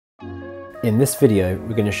In this video,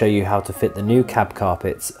 we're going to show you how to fit the new cab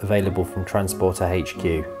carpets available from Transporter HQ.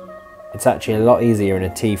 It's actually a lot easier in a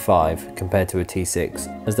T5 compared to a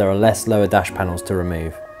T6, as there are less lower dash panels to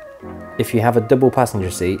remove. If you have a double passenger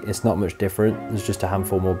seat, it's not much different, there's just a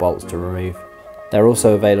handful more bolts to remove. They're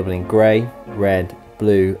also available in grey, red,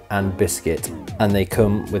 blue and biscuit, and they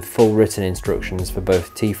come with full written instructions for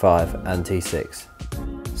both T5 and T6.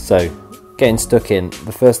 So, getting stuck in,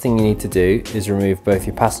 the first thing you need to do is remove both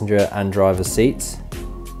your passenger and driver's seats,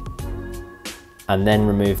 and then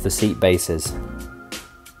remove the seat bases.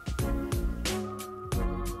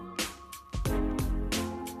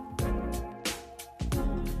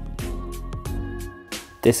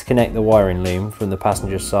 Disconnect the wiring loom from the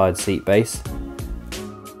passenger side seat base.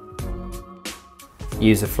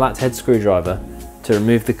 Use a flathead screwdriver to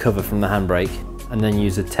remove the cover from the handbrake, and then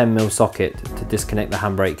use a 10mm socket to disconnect the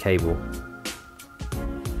handbrake cable.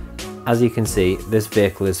 As you can see, this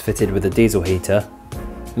vehicle is fitted with a diesel heater,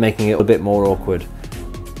 making it a bit more awkward.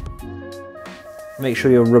 Make sure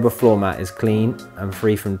your rubber floor mat is clean and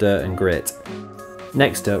free from dirt and grit.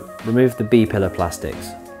 Next up, remove the B-pillar plastics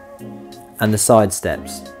and the side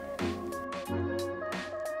steps.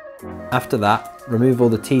 After that, remove all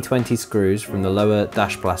the T20 screws from the lower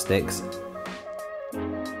dash plastics.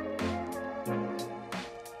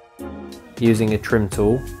 Using a trim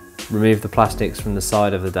tool, remove the plastics from the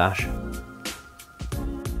side of the dash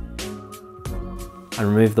and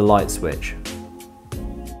remove the light switch.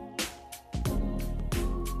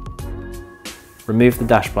 Remove the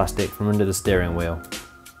dash plastic from under the steering wheel.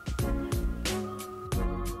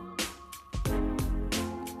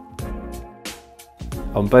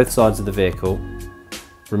 On both sides of the vehicle,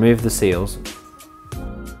 remove the seals.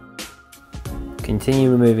 Continue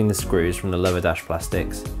removing the screws from the lower dash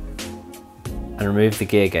plastics and remove the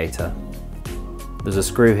gear gaiter. There's a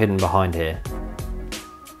screw hidden behind here.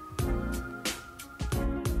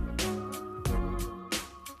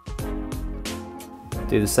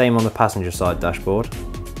 Do the same on the passenger side dashboard.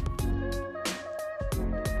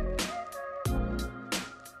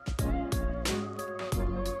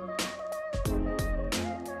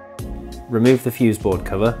 Remove the fuse board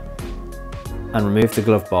cover and remove the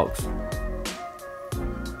glove box.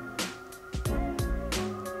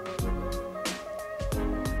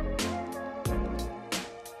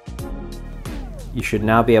 You should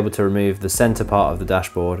now be able to remove the centre part of the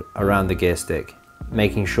dashboard around the gear stick,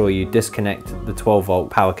 making sure you disconnect the 12-volt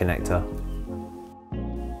power connector.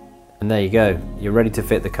 And there you go, you're ready to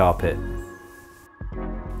fit the carpet.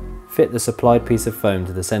 Fit the supplied piece of foam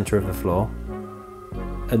to the centre of the floor,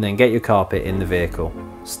 and then get your carpet in the vehicle.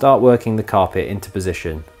 Start working the carpet into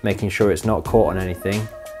position, making sure it's not caught on anything.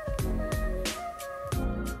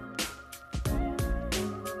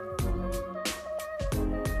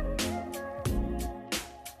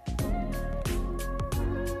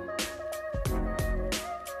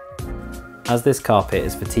 As this carpet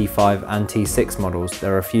is for T5 and T6 models,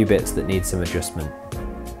 there are a few bits that need some adjustment.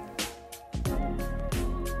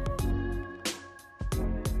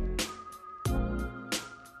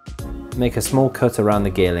 Make a small cut around the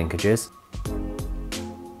gear linkages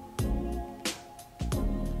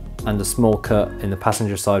and a small cut in the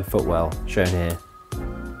passenger side footwell, shown here.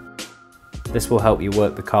 This will help you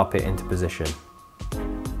work the carpet into position.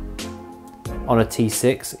 On a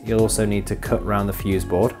T6, you'll also need to cut round the fuse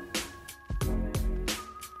board.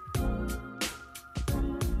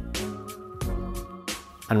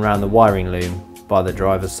 And round the wiring loom by the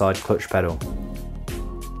driver's side clutch pedal.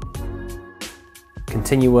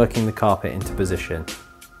 Continue working the carpet into position.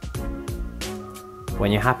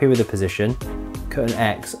 When you're happy with the position, cut an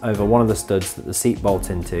X over one of the studs that the seat bolts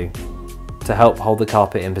into to help hold the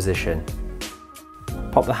carpet in position.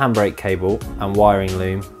 Pop the handbrake cable and wiring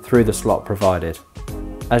loom through the slot provided.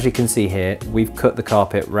 As you can see here, we've cut the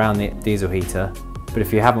carpet round the diesel heater, but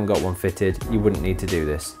if you haven't got one fitted, you wouldn't need to do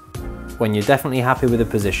this. When you're definitely happy with the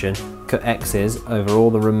position, cut X's over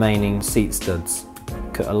all the remaining seat studs.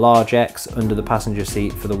 Cut a large X under the passenger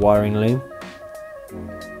seat for the wiring loom.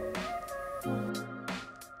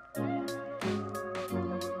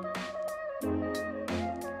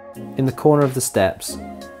 In the corner of the steps,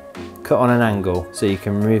 cut on an angle so you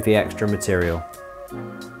can remove the extra material.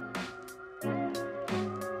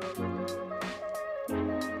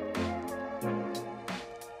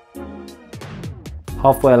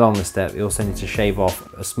 Halfway along the step, you also need to shave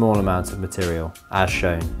off a small amount of material, as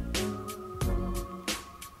shown.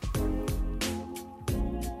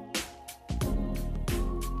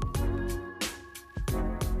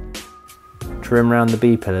 Trim around the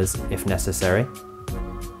B-pillars if necessary.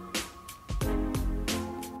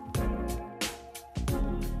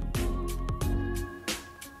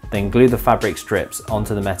 Then glue the fabric strips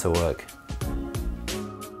onto the metalwork.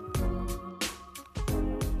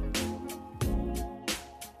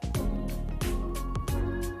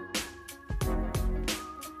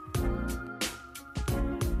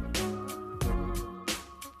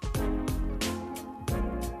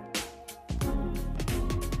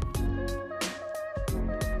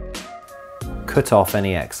 Cut off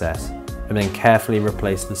any excess and then carefully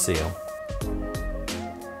replace the seal.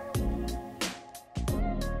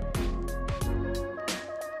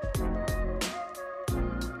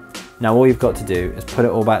 Now all you've got to do is put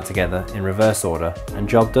it all back together in reverse order and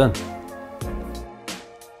job done.